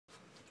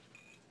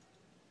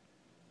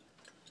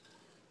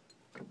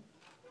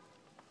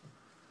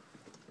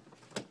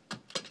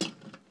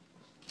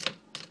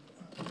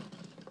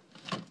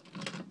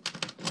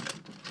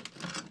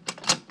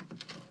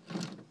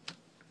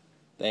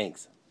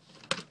Thanks.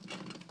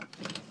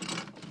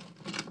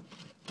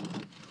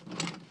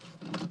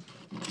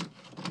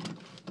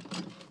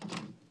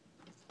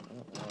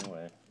 Wrong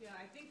way. Yeah,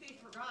 I think they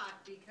forgot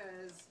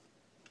because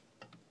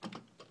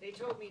they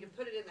told me to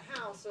put it in the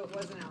house so it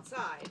wasn't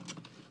outside.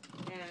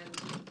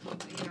 And,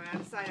 you know, out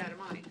of sight, out of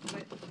mind.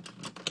 But,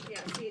 yeah,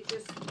 see, it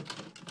just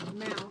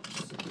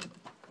mounts.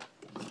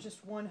 It's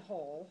just one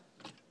hole.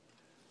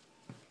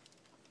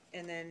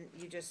 And then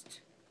you just,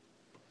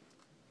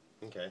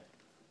 Okay.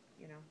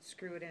 you know,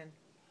 screw it in.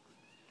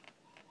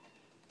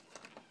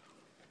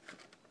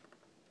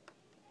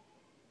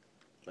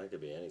 That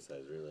could be any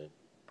size, really.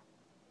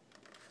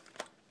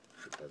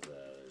 Because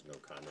there's no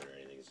conduit or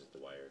anything, it's just the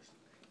wires.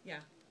 Yeah.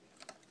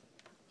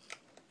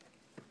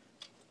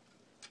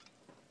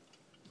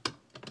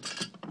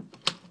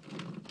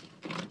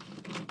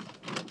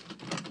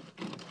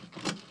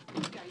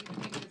 Yeah, you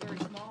can make it a very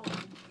small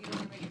one. You don't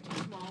want to make it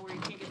too small where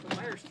you can't get the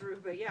wires through,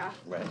 but yeah.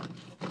 Right.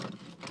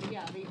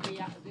 Yeah, the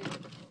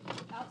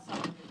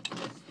outside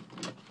is